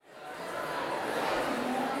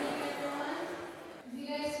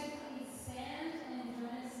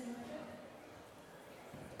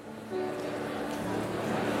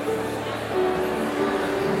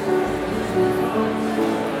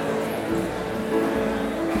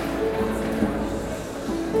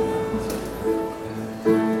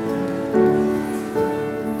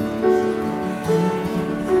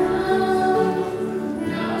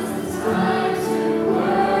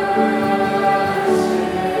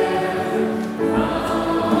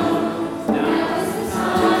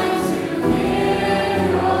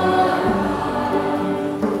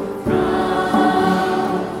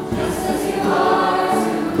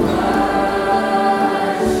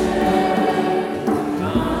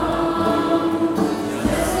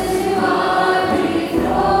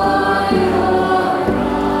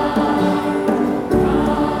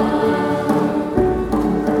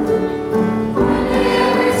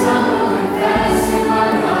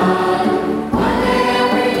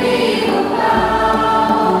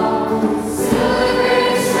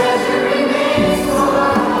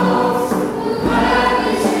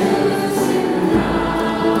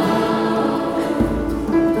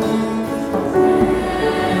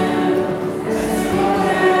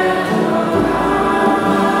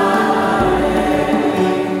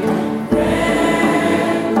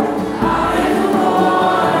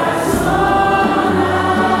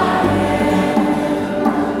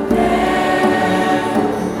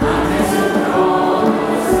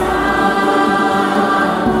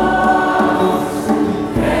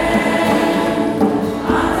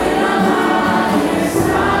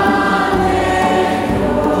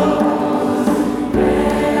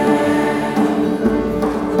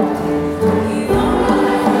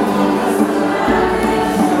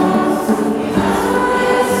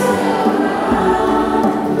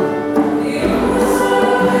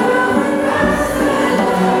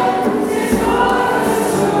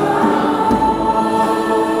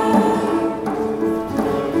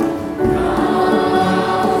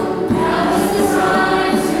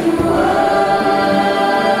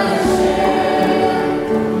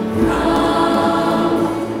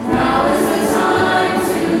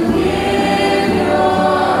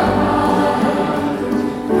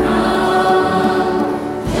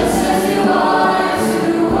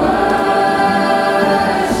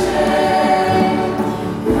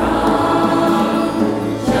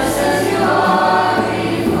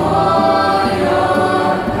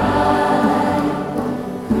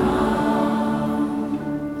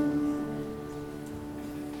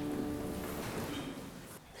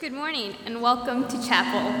and welcome to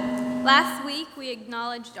chapel. Last week, we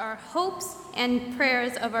acknowledged our hopes and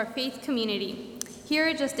prayers of our faith community. Here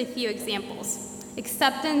are just a few examples: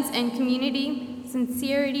 acceptance and community,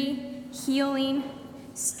 sincerity, healing,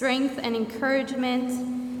 strength and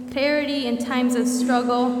encouragement, clarity in times of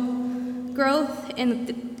struggle, growth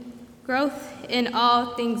in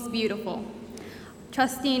all things beautiful,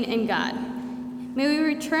 trusting in God. May we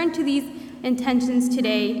return to these intentions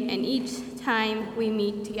today and each time we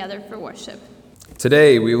meet together for worship.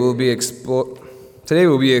 Today we will be exploring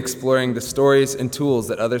the stories and tools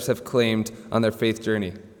that others have claimed on their faith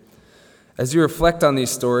journey. As you reflect on these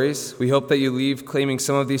stories, we hope that you leave claiming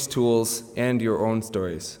some of these tools and your own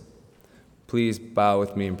stories. Please bow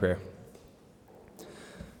with me in prayer.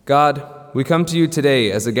 God, we come to you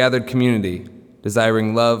today as a gathered community,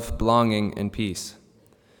 desiring love, belonging, and peace.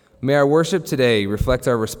 May our worship today reflect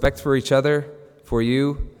our respect for each other, for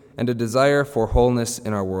you, and a desire for wholeness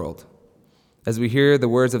in our world. As we hear the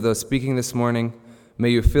words of those speaking this morning, may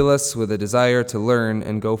you fill us with a desire to learn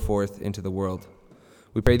and go forth into the world.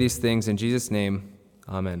 We pray these things in Jesus' name.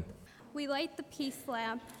 Amen. We light the peace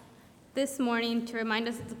lamp this morning to remind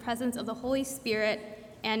us of the presence of the Holy Spirit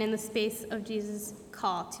and in the space of Jesus'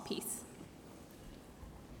 call to peace.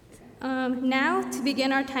 Now, to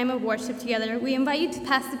begin our time of worship together, we invite you to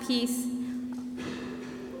pass the peace,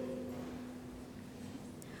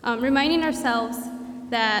 reminding ourselves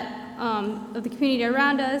that of the community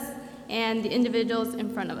around us and the individuals in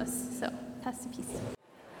front of us. So, pass the peace.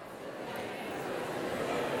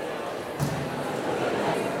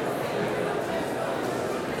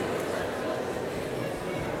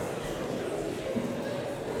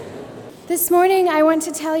 This morning, I want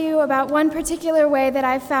to tell you about one particular way that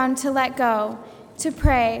I've found to let go, to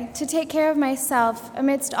pray, to take care of myself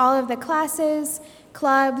amidst all of the classes,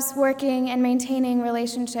 clubs, working, and maintaining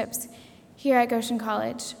relationships here at Goshen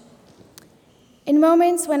College. In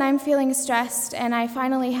moments when I'm feeling stressed and I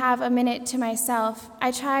finally have a minute to myself,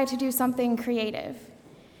 I try to do something creative.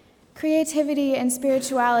 Creativity and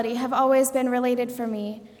spirituality have always been related for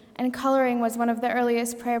me, and coloring was one of the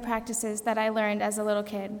earliest prayer practices that I learned as a little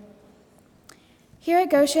kid. Here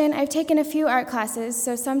at Goshen, I've taken a few art classes,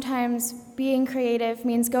 so sometimes being creative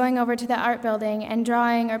means going over to the art building and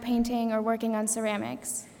drawing or painting or working on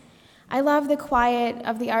ceramics. I love the quiet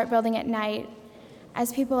of the art building at night,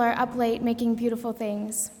 as people are up late making beautiful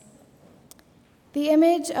things. The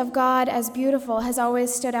image of God as beautiful has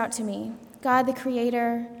always stood out to me. God the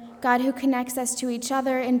Creator, God who connects us to each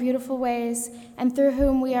other in beautiful ways, and through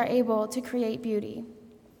whom we are able to create beauty.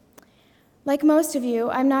 Like most of you,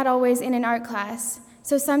 I'm not always in an art class,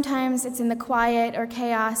 so sometimes it's in the quiet or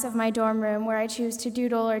chaos of my dorm room where I choose to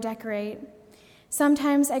doodle or decorate.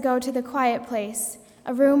 Sometimes I go to the quiet place,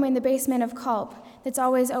 a room in the basement of Culp that's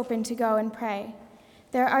always open to go and pray.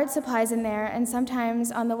 There are art supplies in there, and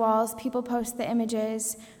sometimes on the walls people post the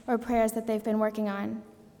images or prayers that they've been working on.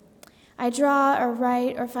 I draw or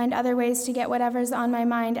write or find other ways to get whatever's on my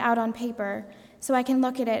mind out on paper so I can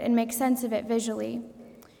look at it and make sense of it visually.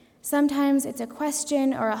 Sometimes it's a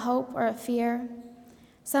question or a hope or a fear.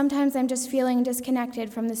 Sometimes I'm just feeling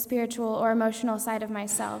disconnected from the spiritual or emotional side of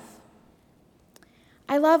myself.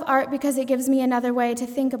 I love art because it gives me another way to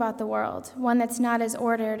think about the world, one that's not as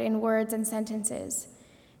ordered in words and sentences.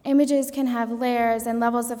 Images can have layers and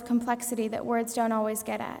levels of complexity that words don't always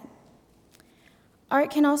get at.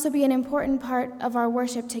 Art can also be an important part of our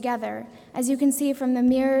worship together, as you can see from the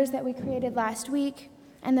mirrors that we created last week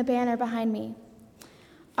and the banner behind me.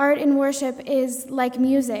 Art in worship is like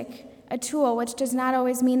music, a tool which does not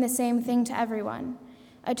always mean the same thing to everyone,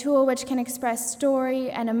 a tool which can express story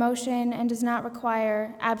and emotion and does not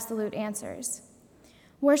require absolute answers.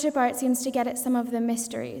 Worship art seems to get at some of the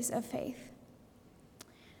mysteries of faith.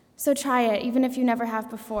 So try it, even if you never have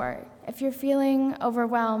before. If you're feeling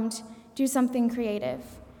overwhelmed, do something creative.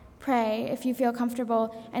 Pray if you feel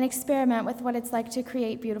comfortable, and experiment with what it's like to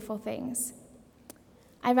create beautiful things.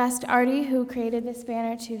 I've asked Artie, who created this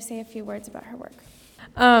banner, to say a few words about her work.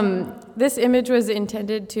 This image was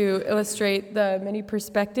intended to illustrate the many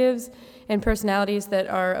perspectives and personalities that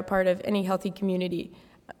are a part of any healthy community.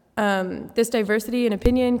 This diversity in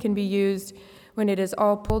opinion can be used when it is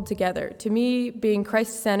all pulled together. To me, being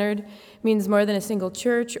Christ-centered means more than a single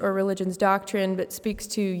church or religion's doctrine, but speaks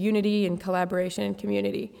to unity and collaboration and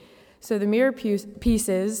community. So the mirror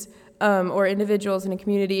pieces or individuals in a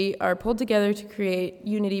community are pulled together to create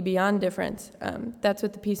unity beyond difference. That's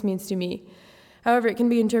what the piece means to me. However, it can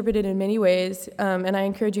be interpreted in many ways, and I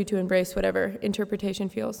encourage you to embrace whatever interpretation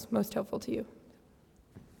feels most helpful to you.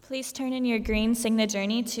 Please turn in your green Sing the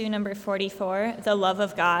Journey to number 44, The Love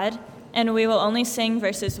of God, and we will only sing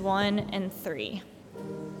verses 1 and 3.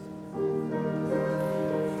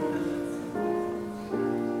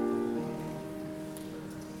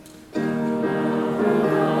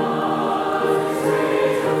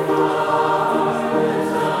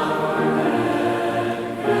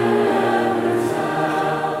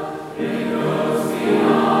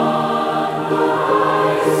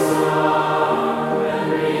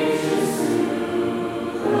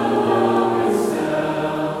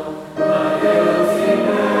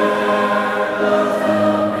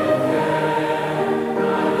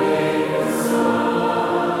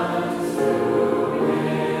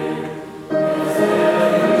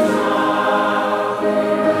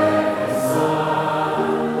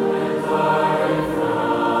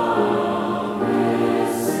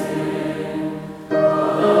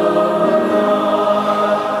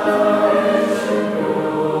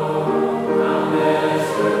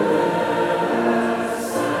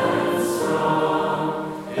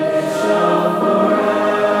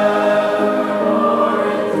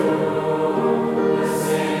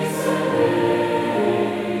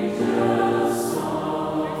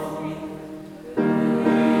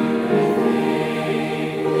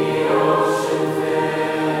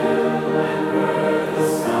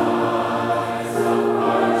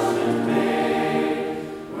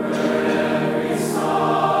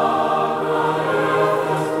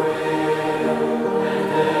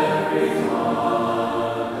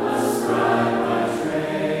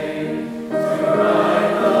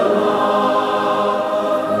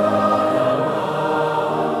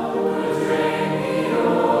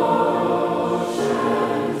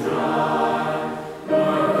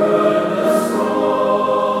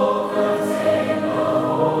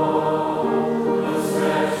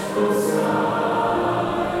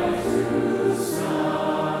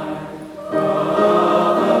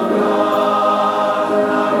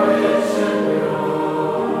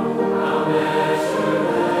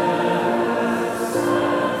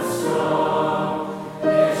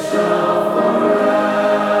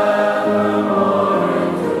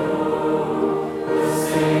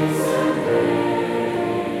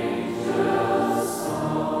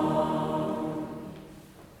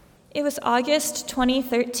 It was August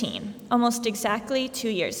 2013, almost exactly 2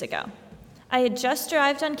 years ago. I had just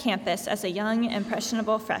arrived on campus as a young,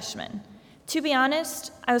 impressionable freshman. To be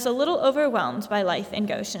honest, I was a little overwhelmed by life in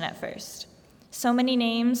Goshen at first. So many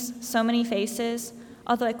names, so many faces,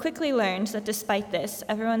 although I quickly learned that despite this,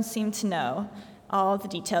 everyone seemed to know all the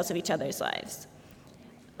details of each other's lives.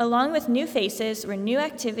 Along with new faces were new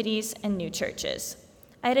activities and new churches.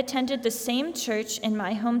 I had attended the same church in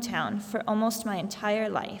my hometown for almost my entire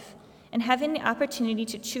life, and having the opportunity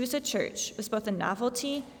to choose a church was both a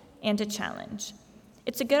novelty and a challenge.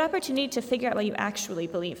 It's a good opportunity to figure out what you actually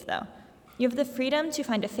believe, though. You have the freedom to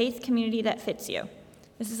find a faith community that fits you.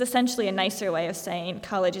 This is essentially a nicer way of saying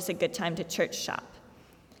college is a good time to church shop.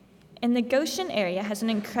 And the Goshen area has an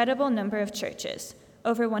incredible number of churches,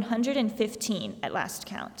 over 115 at last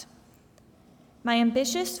count. My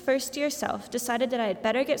ambitious first-year self decided that I had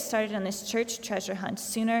better get started on this church treasure hunt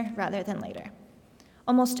sooner rather than later.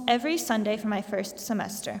 Almost every Sunday for my first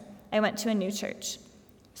semester, I went to a new church.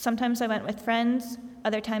 Sometimes I went with friends,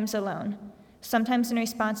 other times alone. Sometimes in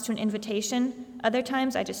response to an invitation, other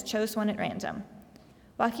times I just chose one at random.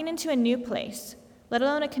 Walking into a new place, let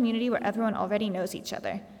alone a community where everyone already knows each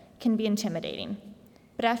other, can be intimidating.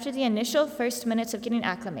 But after the initial first minutes of getting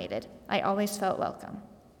acclimated, I always felt welcome.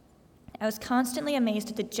 I was constantly amazed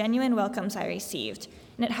at the genuine welcomes I received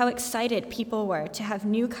and at how excited people were to have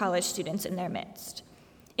new college students in their midst.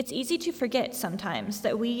 It's easy to forget sometimes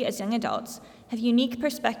that we, as young adults, have unique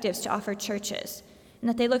perspectives to offer churches, and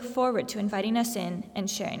that they look forward to inviting us in and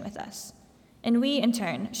sharing with us. And we, in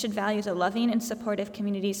turn, should value the loving and supportive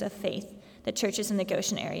communities of faith that churches in the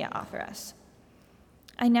Goshen area offer us.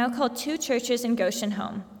 I now call 2 churches in Goshen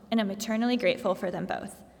home, and I'm eternally grateful for them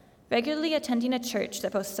both. Regularly attending a church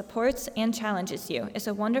that both supports and challenges you is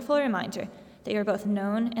a wonderful reminder that you're both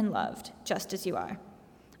known and loved, just as you are.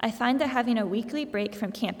 I find that having a weekly break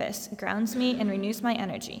from campus grounds me and renews my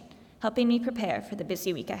energy, helping me prepare for the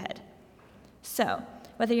busy week ahead. So,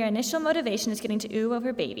 whether your initial motivation is getting to ooh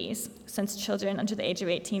over babies, since children under the age of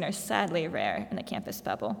 18 are sadly rare in the campus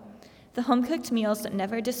bubble, the home-cooked meals that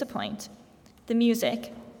never disappoint, the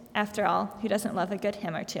music, after all, who doesn't love a good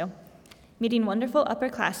hymn or two, meeting wonderful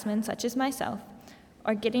upperclassmen such as myself,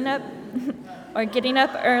 or getting up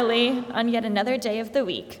early on yet another day of the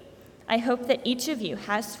week, I hope that each of you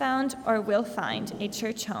has found or will find a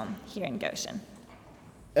church home here in Goshen.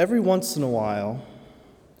 Every once in a while,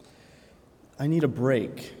 I need a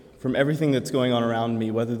break from everything that's going on around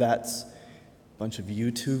me, whether that's a bunch of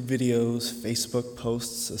YouTube videos, Facebook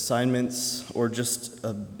posts, assignments, or just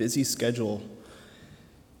a busy schedule.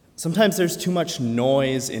 Sometimes there's too much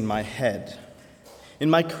noise in my head. In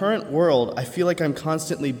my current world, I feel like I'm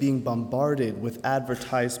constantly being bombarded with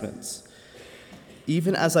advertisements.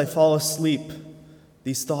 Even as I fall asleep,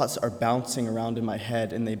 these thoughts are bouncing around in my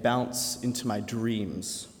head, and they bounce into my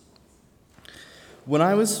dreams. When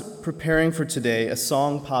I was preparing for today, a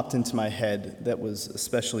song popped into my head that was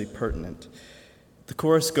especially pertinent. The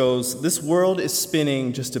chorus goes, "This world is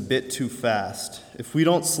spinning just a bit too fast. If we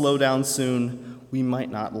don't slow down soon, we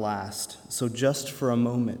might not last. So just for a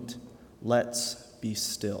moment, let's be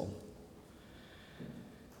still."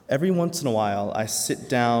 Every once in a while, I sit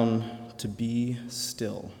down to be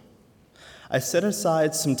still. I set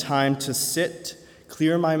aside some time to sit,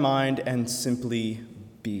 clear my mind, and simply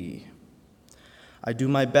be. I do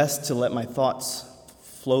my best to let my thoughts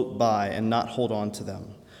float by and not hold on to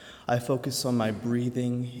them. I focus on my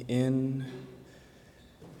breathing in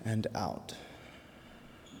and out,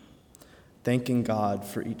 thanking God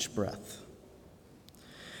for each breath.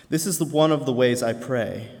 This is one of the ways I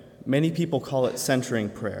pray. Many people call it centering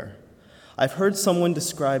prayer. I've heard someone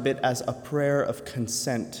describe it as a prayer of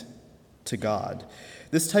consent to God.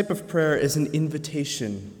 This type of prayer is an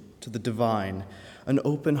invitation to the divine, an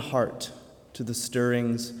open heart to the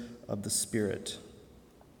stirrings of the Spirit.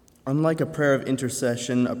 Unlike a prayer of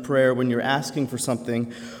intercession, a prayer when you're asking for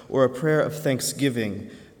something, or a prayer of thanksgiving,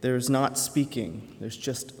 there's not speaking, there's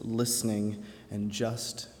just listening and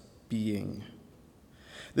just being.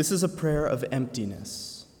 This is a prayer of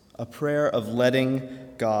emptiness, a prayer of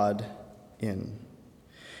letting God in.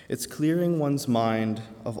 It's clearing one's mind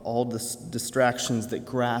of all the distractions that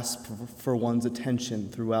grasp for one's attention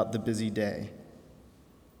throughout the busy day.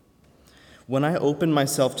 When I open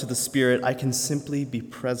myself to the Spirit, I can simply be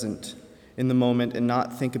present in the moment and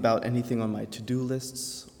not think about anything on my to-do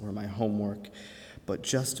lists or my homework, but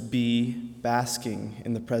just be basking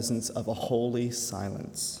in the presence of a holy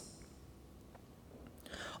silence.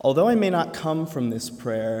 Although I may not come from this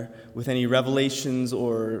prayer with any revelations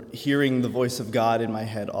or hearing the voice of God in my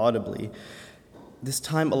head audibly, This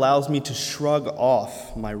time allows me to shrug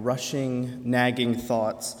off my rushing, nagging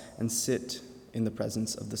thoughts and sit in the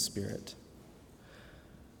presence of the Spirit.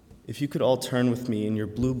 If you could all turn with me in your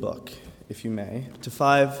blue book, if you may, to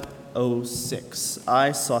 506,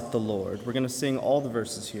 I Sought the Lord. We're going to sing all the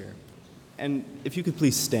verses here. And if you could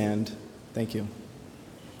please stand, thank you.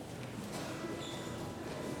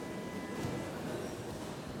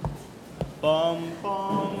 Bum,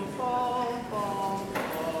 bum, bum, bum, bum.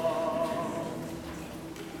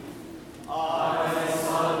 I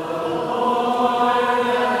sought the Lord,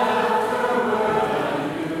 and afterward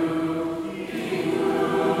you, He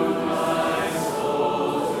moved my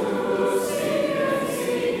soul to seek and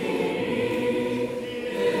seeking me,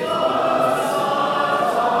 because I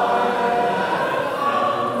had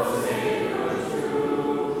found the Savior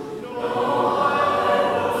true, no light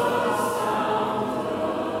was the sound of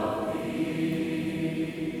thee.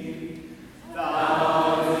 Thou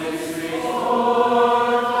didst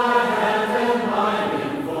restore my hand and mine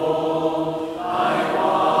in full. I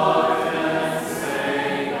walked and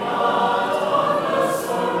sank not on the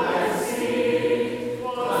storm-vexed sea.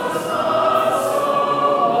 'Twas not so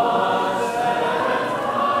much that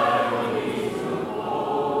I beneath the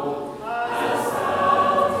pole, as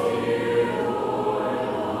thou, dear Lord,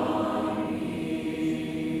 on me.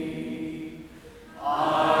 I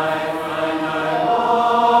find I long,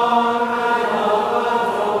 I overflow the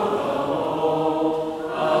whole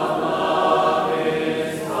of love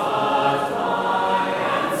is but my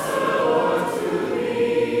answer, Lord, to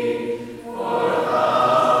thee. For thou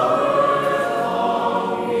wert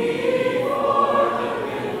long before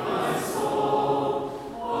within my soul,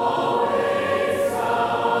 always thou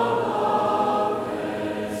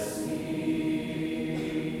lovest me.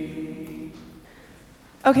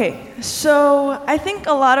 Okay, so I think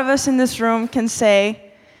a lot of us in this room can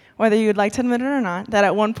say, whether you'd like to admit it or not, that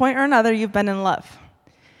at one point or another you've been in love.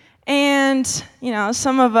 And,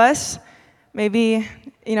 some of us, maybe,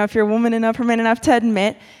 if you're woman enough or man enough to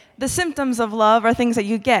admit, the symptoms of love are things that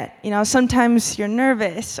you get. Sometimes you're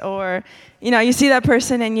nervous, or, you see that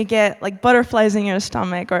person and you get like butterflies in your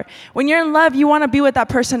stomach. Or when you're in love, you want to be with that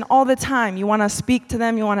person all the time. You want to speak to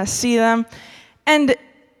them, you want to see them. And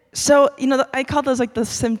so, I call those like the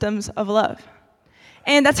symptoms of love.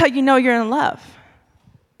 And that's how you know you're in love.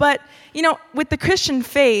 But, with the Christian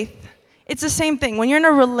faith, it's the same thing. When you're in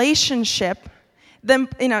a relationship, then,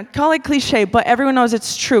 call it cliche, but everyone knows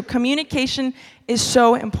it's true. Communication is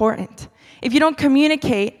so important. If you don't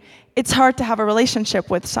communicate, it's hard to have a relationship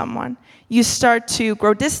with someone. You start to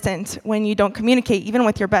grow distant when you don't communicate, even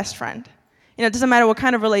with your best friend. It doesn't matter what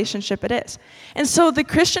kind of relationship it is. And so the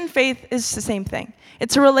Christian faith is the same thing.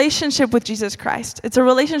 It's a relationship with Jesus Christ. It's a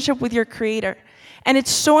relationship with your Creator. And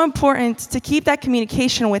it's so important to keep that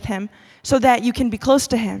communication with Him so that you can be close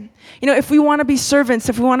to Him. If we want to be servants,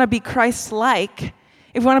 if we want to be Christ-like,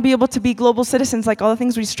 if we want to be able to be global citizens like all the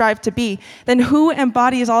things we strive to be, then who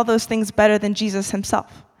embodies all those things better than Jesus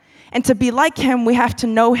Himself? And to be like Him, we have to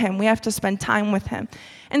know Him. We have to spend time with Him.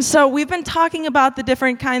 And so we've been talking about the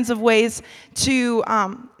different kinds of ways to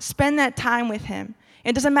spend that time with Him.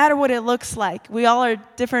 It doesn't matter what it looks like. We all are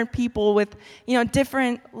different people with,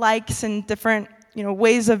 different likes and different,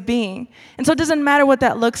 ways of being. And so it doesn't matter what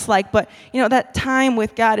that looks like, but, that time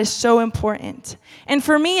with God is so important. And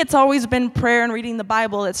for me, it's always been prayer and reading the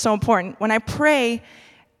Bible that's so important. When I pray,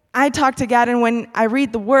 I talk to God, and when I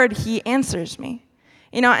read the Word, He answers me.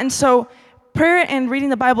 And so prayer and reading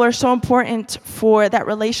the Bible are so important for that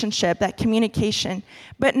relationship, that communication.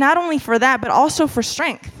 But not only for that, but also for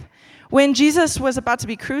strength. When Jesus was about to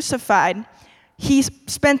be crucified, He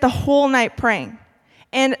spent the whole night praying.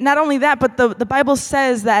 And not only that, but the Bible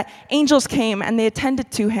says that angels came and they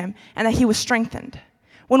attended to Him and that He was strengthened.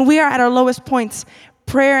 When we are at our lowest points,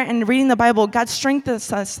 prayer and reading the Bible, God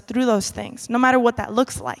strengthens us through those things, no matter what that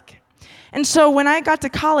looks like. And so when I got to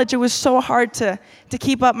college, it was so hard to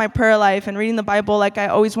keep up my prayer life and reading the Bible like I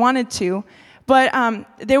always wanted to. But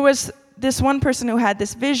there was this one person who had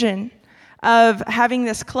this vision of having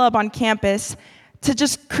this club on campus to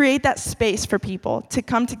just create that space for people to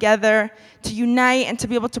come together, to unite, and to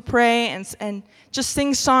be able to pray and just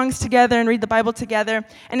sing songs together and read the Bible together.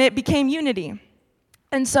 And it became Unity.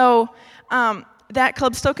 And so that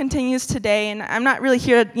club still continues today. And I'm not really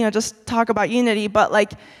here to just talk about Unity, but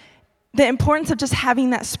like the importance of just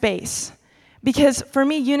having that space. Because for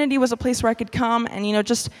me, Unity was a place where I could come and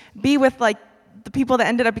just be with like the people that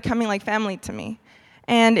ended up becoming like family to me.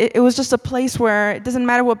 And it was just a place where it doesn't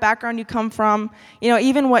matter what background you come from,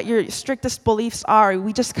 even what your strictest beliefs are,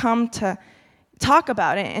 we just come to talk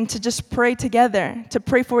about it and to just pray together, to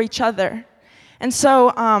pray for each other. And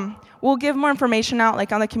so we'll give more information out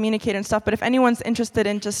like on the communicator and stuff, but if anyone's interested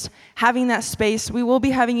in just having that space, we will be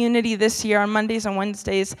having unity this year on Mondays and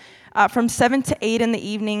Wednesdays from 7 to 8 in the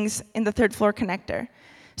evenings in the third floor connector.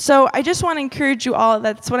 So I just want to encourage you all,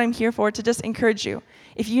 that's what I'm here for, to just encourage you.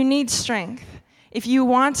 If you need strength, if you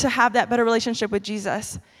want to have that better relationship with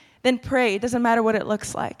Jesus, then pray. It doesn't matter what it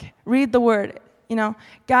looks like. Read the word. You know,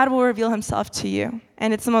 God will reveal himself to you,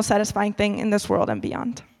 and it's the most satisfying thing in this world and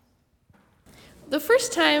beyond. The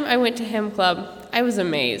first time I went to hymn club, I was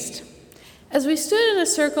amazed. As we stood in a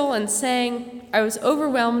circle and sang, I was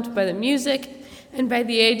overwhelmed by the music and by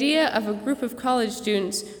the idea of a group of college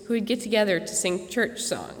students who would get together to sing church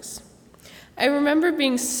songs. I remember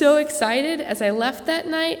being so excited as I left that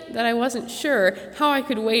night that I wasn't sure how I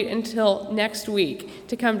could wait until next week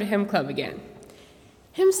to come to hymn club again.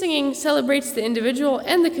 Hymn singing celebrates the individual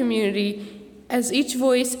and the community as each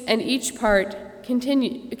voice and each part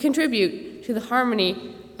contribute to the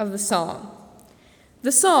harmony of the song.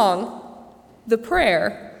 The song, the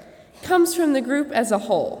prayer, comes from the group as a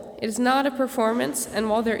whole. It is not a performance, and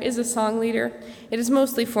while there is a song leader, it is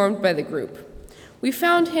mostly formed by the group. We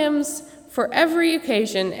found hymns for every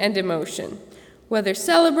occasion and emotion, whether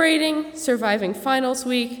celebrating, surviving finals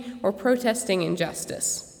week, or protesting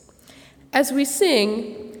injustice. As we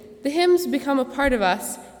sing, the hymns become a part of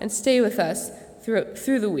us and stay with us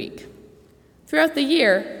through the week. Throughout the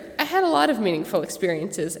year, I had a lot of meaningful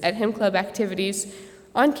experiences at hymn club activities,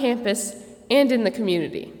 on campus, and in the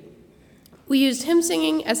community. We used hymn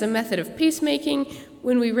singing as a method of peacemaking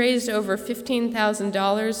when we raised over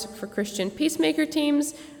 $15,000 for Christian peacemaker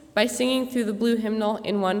teams by singing through the Blue Hymnal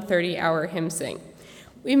in one 30-hour hymn sing.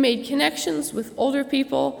 We made connections with older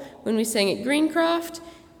people when we sang at Greencroft,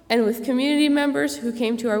 and with community members who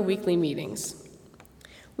came to our weekly meetings.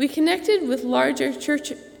 We connected with the larger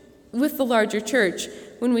church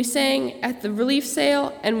when we sang at the Relief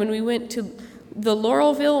Sale and when we went to the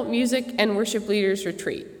Laurelville Music and Worship Leaders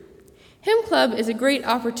Retreat. Hymn Club is a great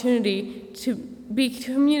opportunity to be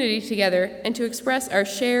community together and to express our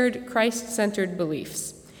shared Christ-centered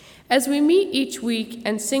beliefs. As we meet each week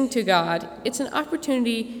and sing to God, it's an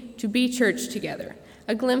opportunity to be church together,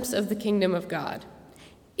 a glimpse of the kingdom of God.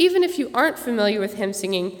 Even if you aren't familiar with hymn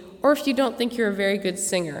singing, or if you don't think you're a very good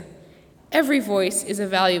singer, every voice is a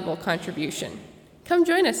valuable contribution. Come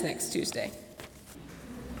join us next Tuesday.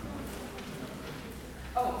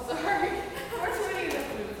 Oh, sorry. Let his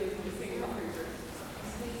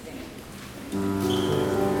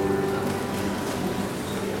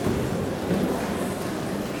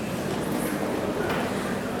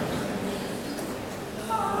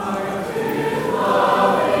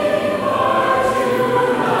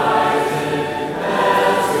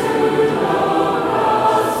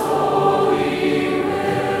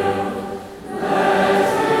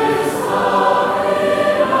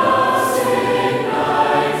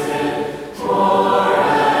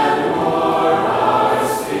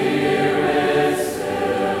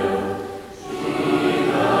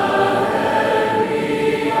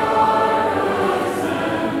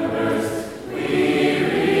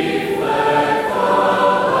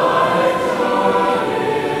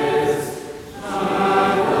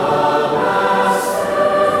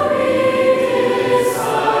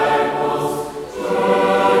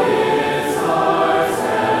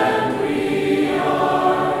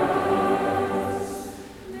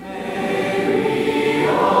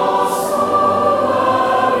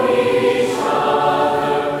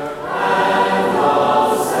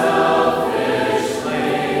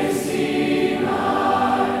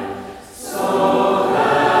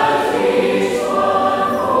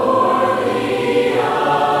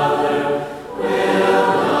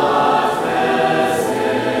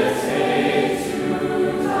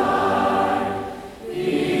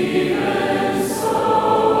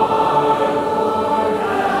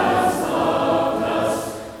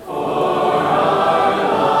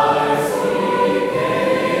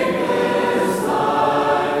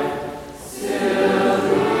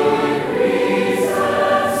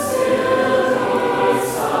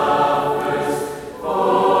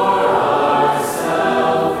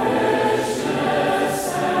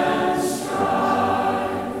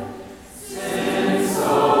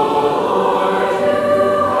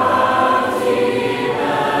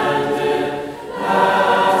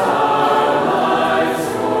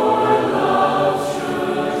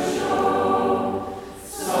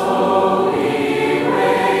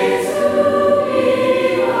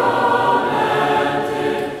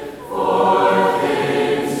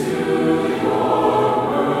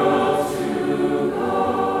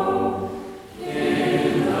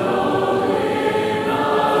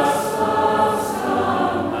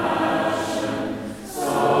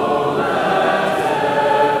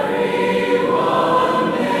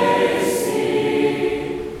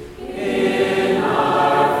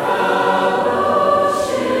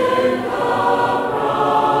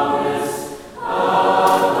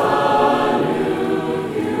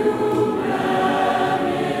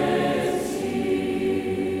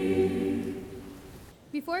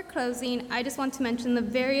closing, I just want to mention the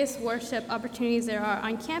various worship opportunities there are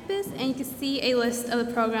on campus, and you can see a list of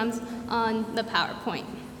the programs on the PowerPoint.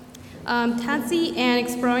 Tansy and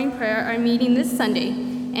Exploring Prayer are meeting this Sunday,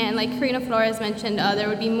 and like Karina Flores mentioned, there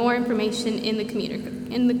would be more information in the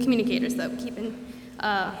communicators, so keep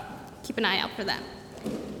an eye out for that.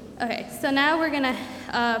 Okay, so now we're gonna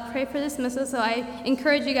pray for dismissal, so I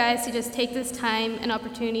encourage you guys to just take this time and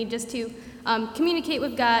opportunity just to communicate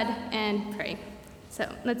with God and pray. So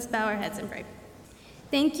let's bow our heads and pray.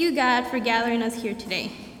 Thank you, God, for gathering us here today,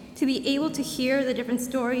 to be able to hear the different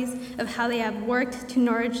stories of how they have worked to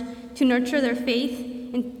nurture their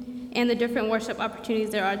faith and the different worship opportunities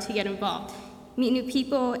there are to get involved, meet new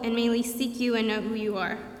people, and mainly seek you and know who you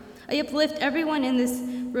are. I uplift everyone in this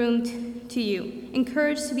room to you,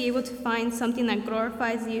 encouraged to be able to find something that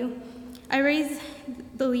glorifies you. I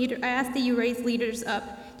ask that you raise leaders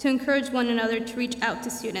up to encourage one another to reach out to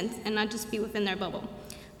students and not just be within their bubble.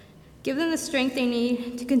 Give them the strength they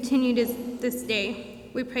need to continue this day.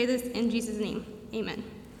 We pray this in Jesus' name. Amen.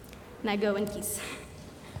 Now go in peace.